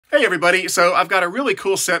Hey everybody, so I've got a really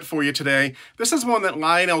cool set for you today. This is one that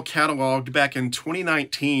Lionel cataloged back in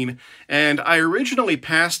 2019, and I originally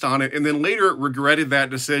passed on it and then later regretted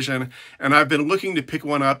that decision, and I've been looking to pick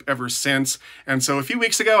one up ever since. And so a few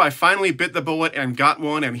weeks ago, I finally bit the bullet and got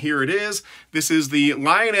one, and here it is. This is the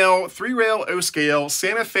Lionel 3-rail O-scale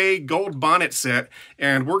Santa Fe Gold Bonnet set,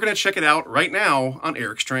 and we're going to check it out right now on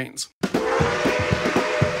Eric's Trains.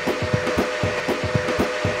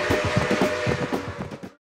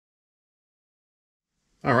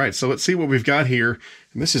 All right, so let's see what we've got here.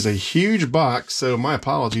 And this is a huge box, so my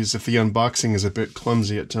apologies if the unboxing is a bit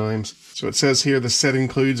clumsy at times. So it says here the set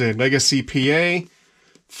includes a Legacy PA,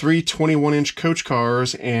 3 21-inch coach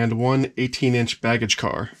cars, and 1 18-inch baggage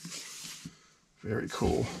car. Very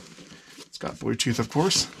cool. It's got Bluetooth, of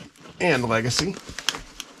course, and Legacy.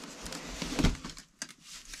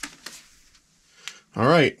 All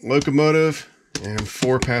right, locomotive and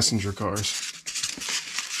 4 passenger cars.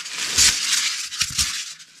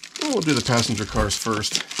 We'll do the passenger cars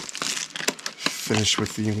first. Finish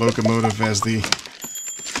with the locomotive as the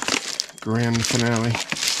grand finale.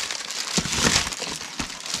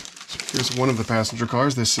 So here's one of the passenger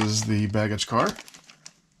cars. This is the baggage car.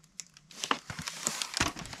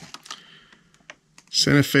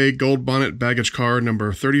 Santa Fe Gold Bonnet baggage car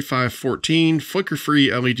number 3514,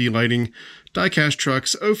 flicker-free LED lighting, die-cast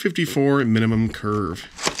trucks, 054 minimum curve.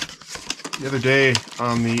 The other day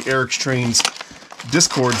on the Eric's Trains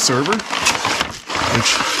Discord server,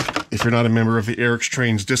 which, if you're not a member of the Eric's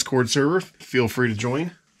Trains Discord server, feel free to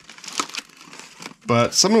join.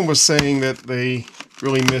 But someone was saying that they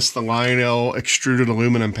really miss the Lionel extruded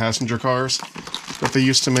aluminum passenger cars that they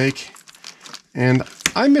used to make. And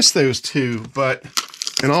I miss those too, but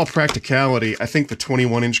in all practicality, I think the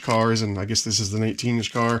 21-inch cars, and I guess this is an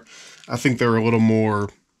 18-inch car, I think they're a little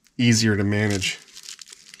more easier to manage.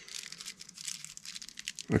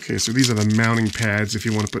 Okay, so these are the mounting pads if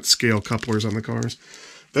you want to put scale couplers on the cars.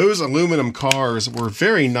 Those aluminum cars were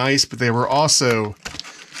very nice, but they were also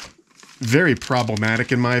very problematic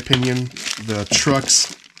in my opinion. The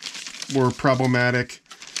trucks were problematic,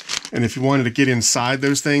 and if you wanted to get inside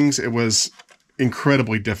those things, it was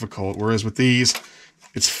incredibly difficult. Whereas with these,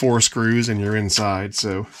 it's 4 screws and you're inside,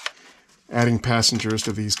 so adding passengers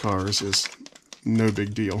to these cars is no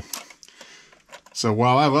big deal. So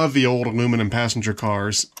while I love the old aluminum passenger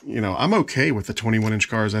cars, you know, I'm okay with the 21-inch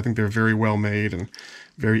cars. I think they're very well made and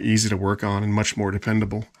very easy to work on and much more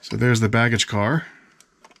dependable. So there's the baggage car.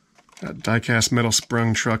 Got die-cast metal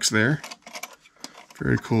sprung trucks there.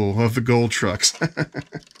 Very cool. Love the gold trucks.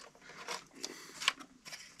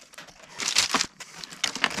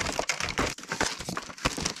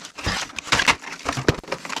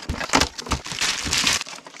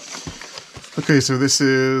 Okay, so this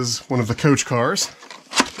is one of the coach cars.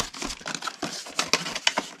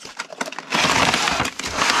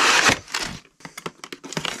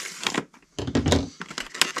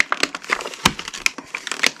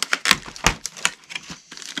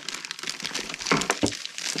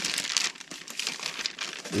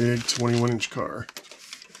 Big 21-inch car.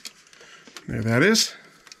 There that is.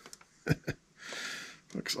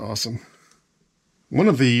 Looks awesome. One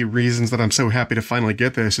of the reasons that I'm so happy to finally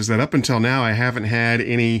get this is that up until now I haven't had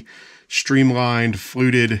any streamlined,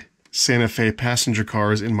 fluted Santa Fe passenger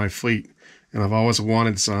cars in my fleet. And I've always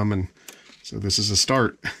wanted some, and so this is a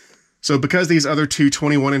start. So because these other 2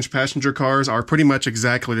 21-inch passenger cars are pretty much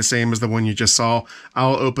exactly the same as the one you just saw,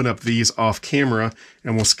 I'll open up these off camera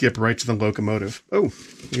and we'll skip right to the locomotive. Oh,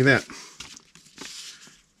 look at that.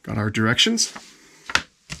 Got our directions.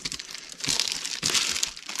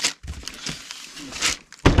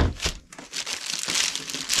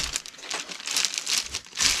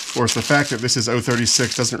 Of course, the fact that this is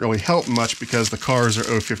 036 doesn't really help much because the cars are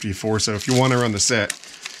 054, so if you want to run the set,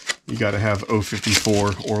 you got to have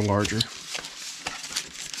 054 or larger.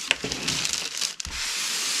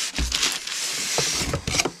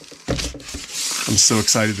 I'm so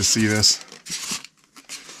excited to see this.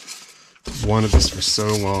 I've wanted this for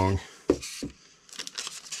so long.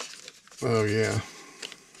 Oh yeah.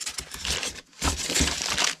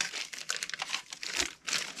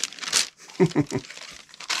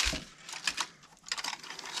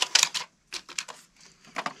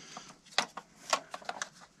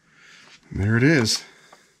 There it is.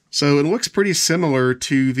 So it looks pretty similar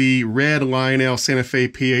to the red Lionel Santa Fe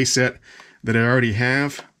PA set that I already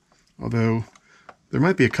have, although there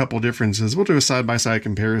might be a couple differences. We'll do a side-by-side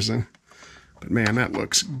comparison. But man, that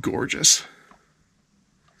looks gorgeous.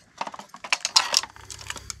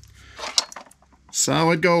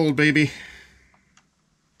 Solid gold, baby.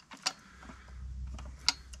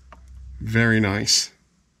 Very nice.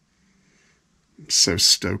 so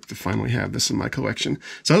stoked to finally have this in my collection.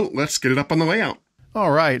 So let's get it up on the layout.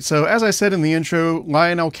 All right, so as I said in the intro,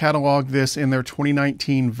 Lionel cataloged this in their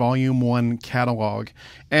 2019 Volume 1 catalog.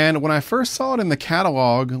 And when I first saw it in the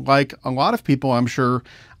catalog, like a lot of people I'm sure,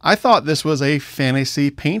 I thought this was a fantasy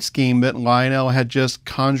paint scheme that Lionel had just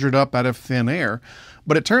conjured up out of thin air.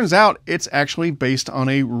 But it turns out it's actually based on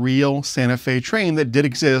a real Santa Fe train that did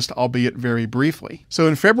exist, albeit very briefly. So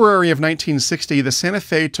in February of 1960, the Santa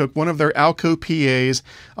Fe took one of their Alco PAs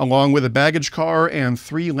along with a baggage car and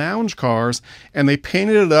 3 lounge cars, and they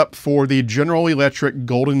painted it up for the General Electric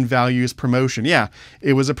Golden Values promotion. Yeah,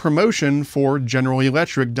 it was a promotion for General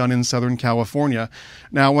Electric done in Southern California.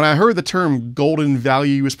 Now, when I heard the term Golden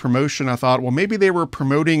Values promotion, I thought, well, maybe they were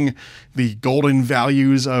promoting the golden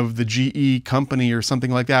values of the GE company or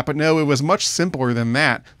something like that. But no, it was much simpler than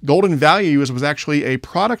that. Golden Values was actually a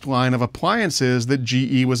product line of appliances that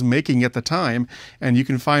GE was making at the time. And you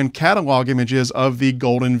can find catalog images of the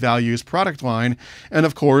Golden Values product line. And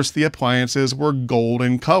of course, the appliances were gold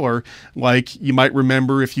in color. Like you might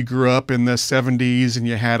remember if you grew up in the 70s and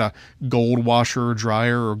you had a gold washer or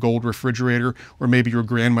dryer or gold refrigerator, or maybe your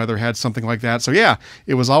grandmother had something like that. So yeah,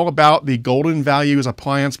 it was all about the Golden Values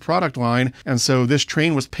appliance product line. And so this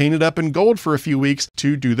train was painted up in gold for a few weeks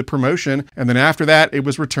to do the promotion. And then after that, it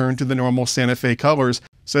was returned to the normal Santa Fe colors.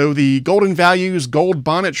 So the Golden Values gold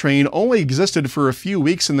bonnet train only existed for a few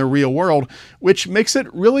weeks in the real world, which makes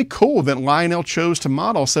it really cool that Lionel chose to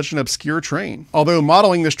model such an obscure train. Although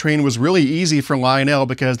modeling this train was really easy for Lionel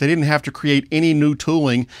because they didn't have to create any new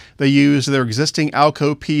tooling. They used their existing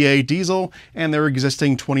Alco PA diesel and their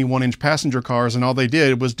existing 21-inch passenger cars, and all they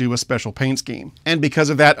did was do a special paint scheme. And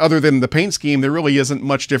because of that, other than the paint scheme, there really isn't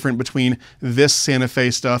much different between this Santa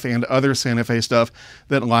Fe stuff and other Santa Fe stuff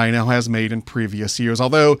that Lionel has made in previous years.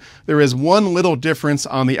 Although there is one little difference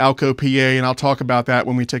on the Alco PA, and I'll talk about that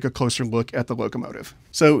when we take a closer look at the locomotive.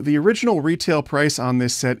 So the original retail price on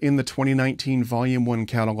this set in the 2019 Volume 1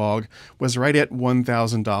 catalog was right at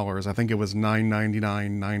 $1,000. I think it was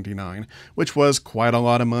 $999.99, which was quite a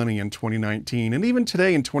lot of money in 2019. And even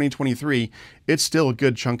today in 2023, it's still a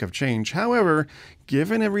good chunk of change. However,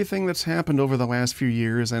 given everything that's happened over the last few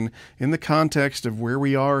years and in the context of where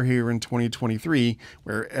we are here in 2023,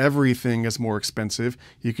 where everything is more expensive,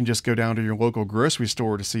 you can just go down to your local grocery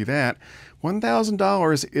store to see that,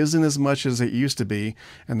 $1,000 isn't as much as it used to be,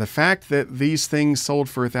 and the fact that these things sold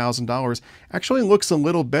for $1,000 actually looks a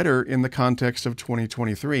little better in the context of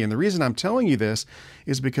 2023. And the reason I'm telling you this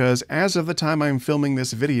is because as of the time I'm filming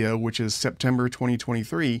this video, which is September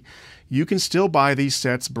 2023, you can still buy these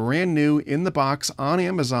sets brand new in the box on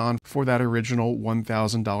Amazon for that original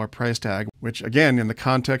 $1,000 price tag, which again, in the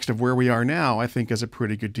context of where we are now, I think is a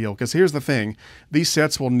pretty good deal. Because here's the thing, these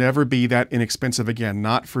sets will never be that inexpensive again,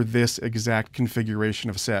 not for this exact configuration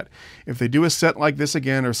of set. If they do a set like this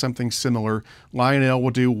again or something similar, Lionel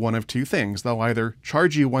will do one of two things. They'll either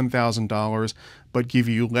charge you $1,000, but give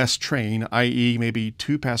you less train, i.e. maybe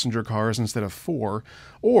 2 passenger cars instead of 4,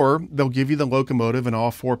 or they'll give you the locomotive and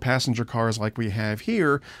all 4 passenger cars like we have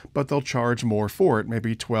here, but they'll charge more for it,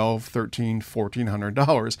 maybe $1,200, $1,300,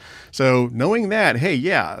 $1,400. So knowing that, hey,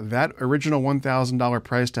 yeah, that original $1,000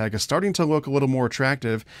 price tag is starting to look a little more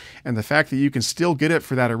attractive, and the fact that you can still get it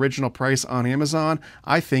for that original price on Amazon,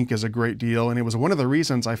 I think is a great deal, and it was one of the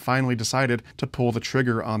reasons I finally decided to pull the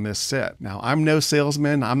trigger on this set. Now, I'm no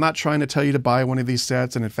salesman. I'm not trying to tell you to buy one of these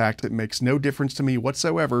sets, and in fact, it makes no difference to me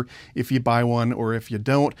whatsoever if you buy one or if you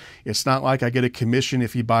don't. It's not like I get a commission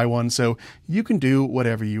if you buy one, so you can do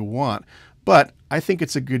whatever you want. But I think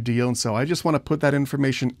it's a good deal, and so I just want to put that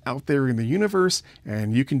information out there in the universe,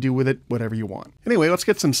 and you can do with it whatever you want. Anyway, let's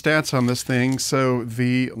get some stats on this thing. So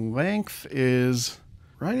the length is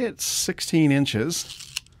right at 16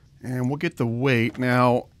 inches, and we'll get the weight.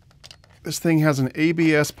 Now, this thing has an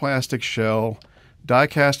ABS plastic shell,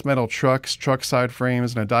 die-cast metal trucks, truck side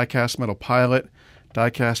frames, and a die-cast metal pilot,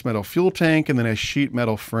 die-cast metal fuel tank, and then a sheet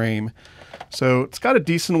metal frame. So it's got a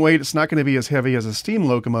decent weight. It's not going to be as heavy as a steam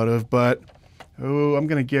locomotive, but I'm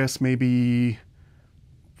going to guess maybe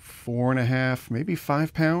 4.5, maybe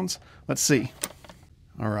 5 pounds. Let's see.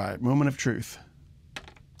 All right, moment of truth.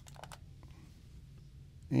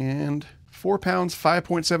 And 4 pounds,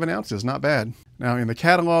 5.7 ounces, not bad. Now, in the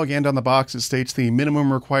catalog and on the box, it states the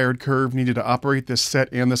minimum required curve needed to operate this set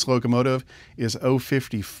and this locomotive is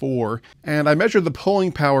 0.54. And I measured the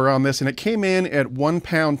pulling power on this, and it came in at 1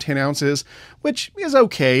 pound, 10 ounces, which is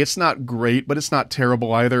okay. It's not great, but it's not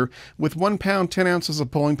terrible either. With 1 pound, 10 ounces of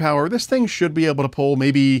pulling power, this thing should be able to pull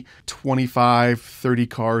maybe 25, 30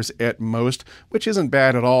 cars at most, which isn't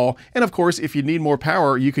bad at all. And of course, if you need more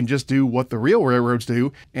power, you can just do what the real railroads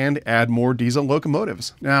do and add more diesel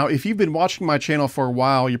locomotives. Now, if you've been watching my channel channel for a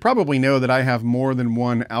while, you probably know that I have more than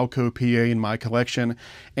one Alco PA in my collection,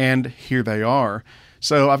 and here they are.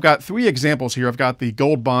 So I've got 3 examples here. I've got the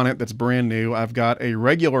gold bonnet that's brand new. I've got a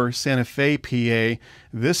regular Santa Fe PA.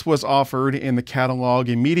 This was offered in the catalog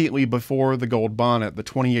immediately before the gold bonnet, the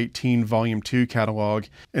 2018 Volume 2 catalog,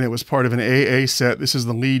 and it was part of an AA set. This is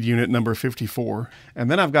the lead unit number 54. And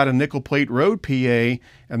then I've got a nickel plate road PA,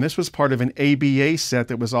 and this was part of an ABA set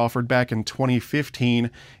that was offered back in 2015.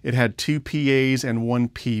 It had 2 PAs and 1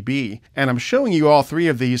 PB. And I'm showing you all 3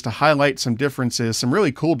 of these to highlight some differences, some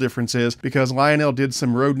really cool differences, because Lionel did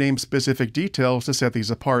some road name specific details to set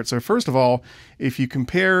these apart. So first of all, if you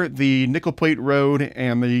compare the nickel plate road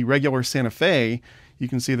and the regular Santa Fe, you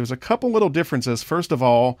can see there's a couple little differences. First of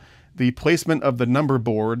all, the placement of the number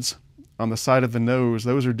boards on the side of the nose,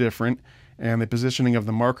 those are different, and the positioning of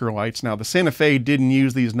the marker lights. Now, the Santa Fe didn't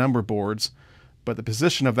use these number boards, but the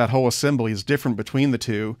position of that whole assembly is different between the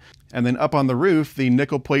two. And then up on the roof, the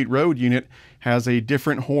nickel plate road unit has a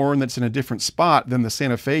different horn that's in a different spot than the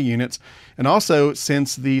Santa Fe units. And also,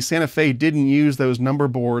 since the Santa Fe didn't use those number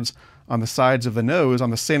boards on the sides of the nose, on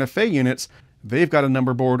the Santa Fe units, they've got a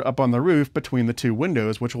number board up on the roof between the 2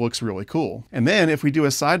 windows, which looks really cool. And then if we do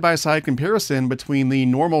a side-by-side comparison between the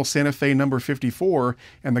normal Santa Fe number 54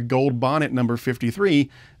 and the gold bonnet number 53,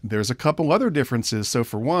 there's a couple other differences. So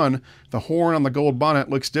for one, the horn on the gold bonnet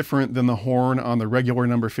looks different than the horn on the regular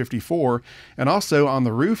number 54. And also on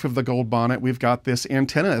the roof of the gold bonnet, we've got this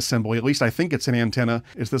antenna assembly. At least I think it's an antenna.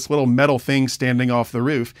 It's this little metal thing standing off the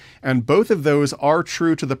roof. And both of those are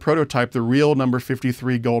true to the prototype, the real number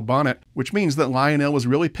 53 gold bonnet, which means that Lionel was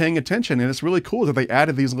really paying attention. And it's really cool that they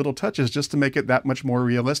added these little touches just to make it that much more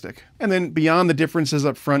realistic. And then beyond the differences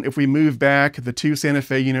up front, if we move back, the 2 Santa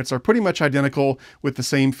Fe units are pretty much identical with the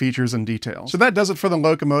same features and details. So that does it for the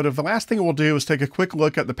locomotive. The last thing we'll do is take a quick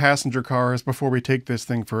look at the passenger cars before we take this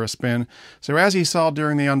thing for a spin. So as you saw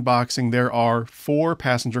during the unboxing, there are 4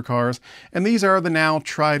 passenger cars, and these are the now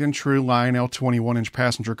tried and true Lionel 21-inch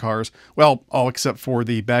passenger cars. Well, all except for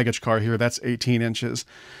the baggage car here, that's 18 inches.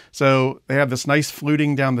 So they have this nice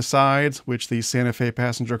fluting down the sides, which the Santa Fe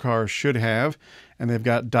passenger cars should have. And they've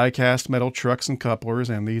got die-cast metal trucks and couplers,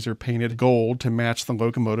 and these are painted gold to match the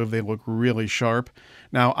locomotive. They look really sharp.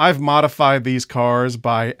 Now, I've modified these cars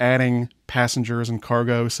by adding passengers and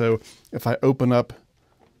cargo. So if I open up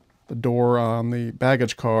the door on the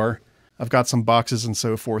baggage car, I've got some boxes and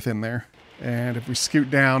so forth in there. And if we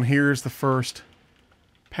scoot down, here's the first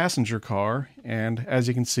passenger car, and as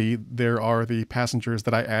you can see, there are the passengers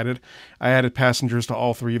that I added. I added passengers to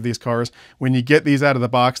all 3 of these cars. When you get these out of the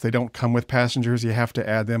box, they don't come with passengers. You have to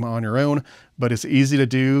add them on your own, but it's easy to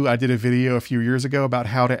do. I did a video a few years ago about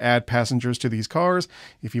how to add passengers to these cars.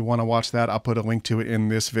 If you want to watch that, I'll put a link to it in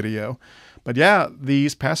this video. But yeah,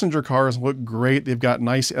 these passenger cars look great. They've got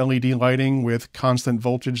nice LED lighting with constant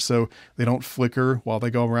voltage, so they don't flicker while they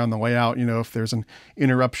go around the layout. You know, if there's an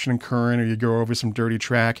interruption in current or you go over some dirty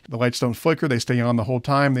track, the lights don't flicker. They stay on the whole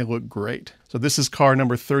time. They look great. So this is car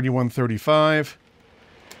number 3135.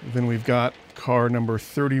 Then we've got car number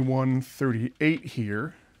 3138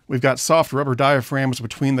 here. We've got soft rubber diaphragms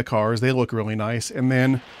between the cars. They look really nice. And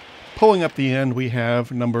then pulling up the end, we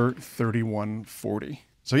have number 3140.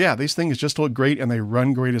 So yeah, these things just look great and they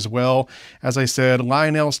run great as well. As I said,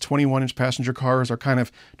 Lionel's 21-inch passenger cars are kind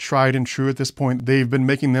of tried and true at this point. They've been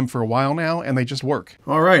making them for a while now and they just work.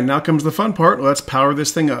 All right, now comes the fun part. Let's power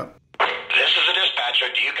this thing up. This is the dispatcher.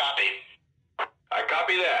 Do you copy? I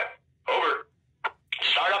copy that. Over.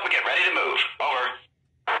 Start up and get ready to move. Over.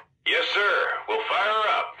 Yes, sir. We'll fire her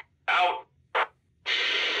up. Out.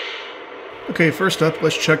 Okay, first up,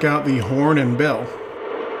 let's check out the horn and bell.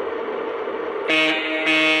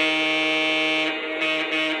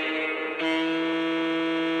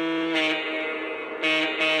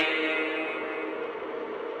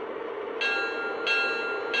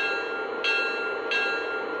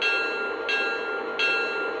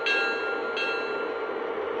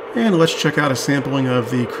 And let's check out a sampling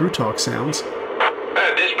of the crew talk sounds.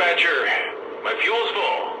 Dispatcher, my fuel's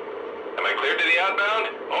full. Am I cleared to the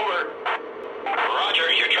outbound? Over.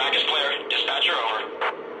 Roger, your track is clear. Dispatcher, over.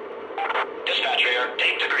 Dispatcher here,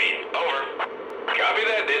 take the green. Over. Copy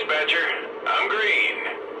that, dispatcher. I'm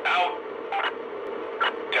green. Out.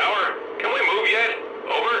 Tower, can we move yet?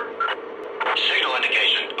 Over. Signal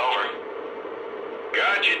indication. Over.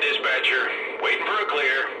 Gotcha, dispatcher. Waiting for a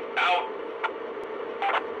clear. Out.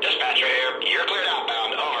 Dispatcher here. You're cleared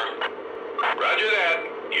outbound. Over. Roger that.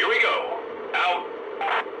 Here we go. Out.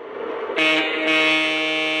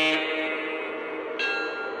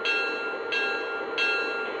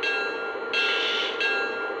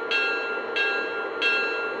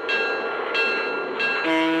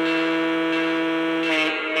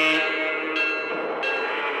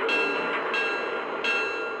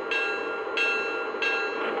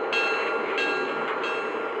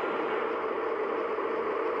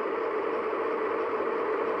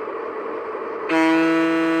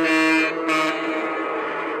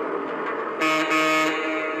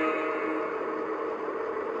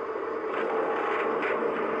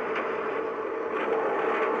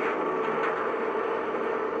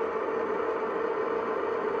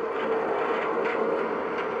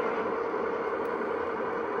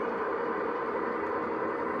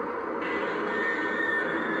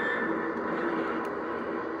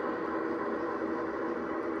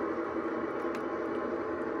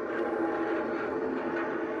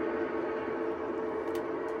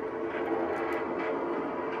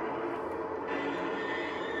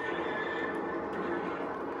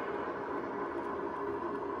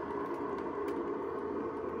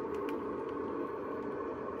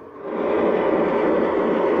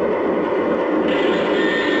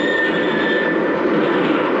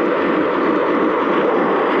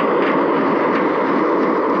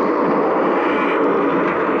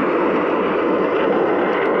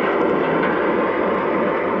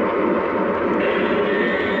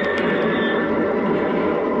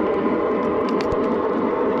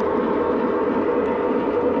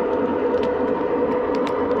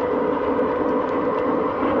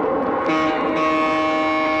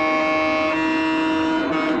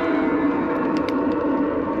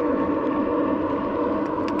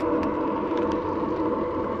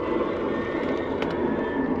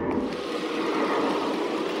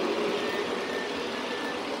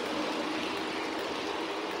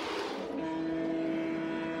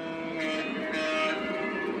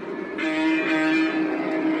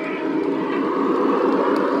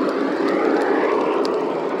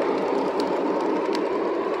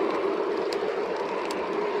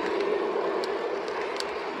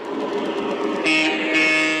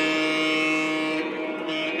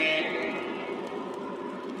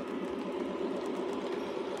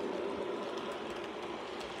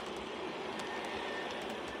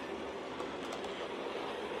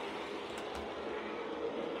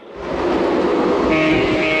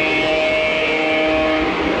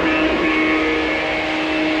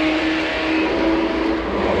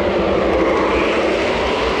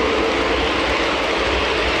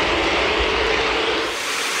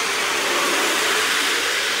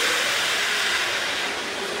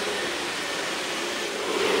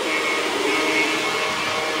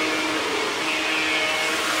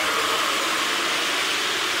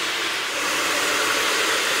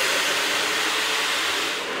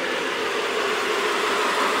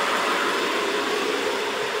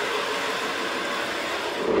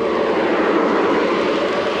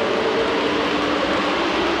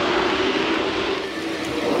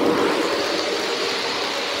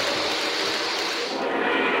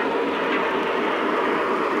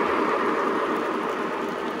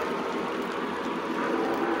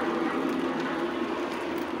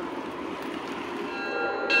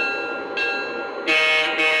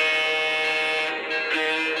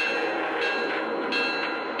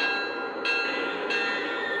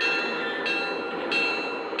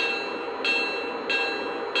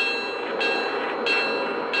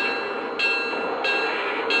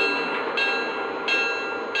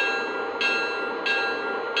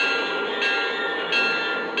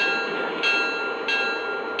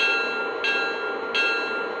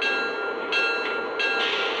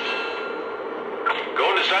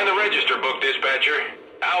 dispatcher.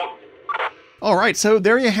 Out. All right, so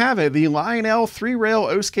there you have it, the Lionel 3-rail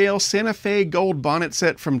O-scale Santa Fe Gold Bonnet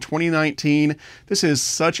set from 2019. This is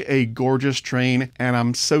such a gorgeous train, and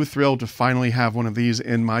I'm so thrilled to finally have one of these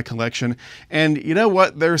in my collection. And you know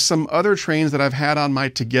what? There's some other trains that I've had on my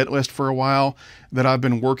to-get list for a while that I've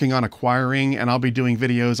been working on acquiring, and I'll be doing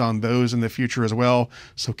videos on those in the future as well,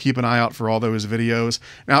 so keep an eye out for all those videos.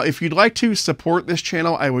 Now, if you'd like to support this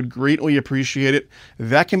channel, I would greatly appreciate it.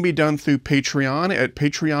 That can be done through Patreon at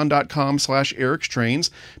patreon.com/ericstrains.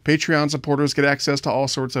 Patreon supporters get access to all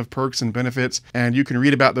sorts of perks and benefits, and you can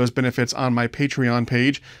read about those benefits on my Patreon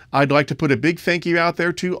page. I'd like to put a big thank you out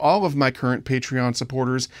there to all of my current Patreon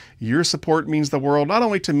supporters. Your support means the world, not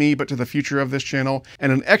only to me, but to the future of this channel.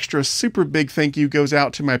 And an extra super big thank you goes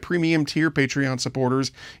out to my premium tier Patreon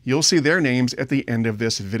supporters. You'll see their names at the end of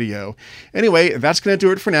this video. Anyway, that's going to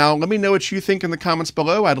do it for now. Let me know what you think in the comments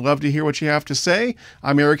below. I'd love to hear what you have to say.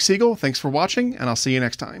 I'm Eric Siegel. Thanks for watching, and I'll see you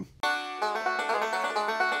next time.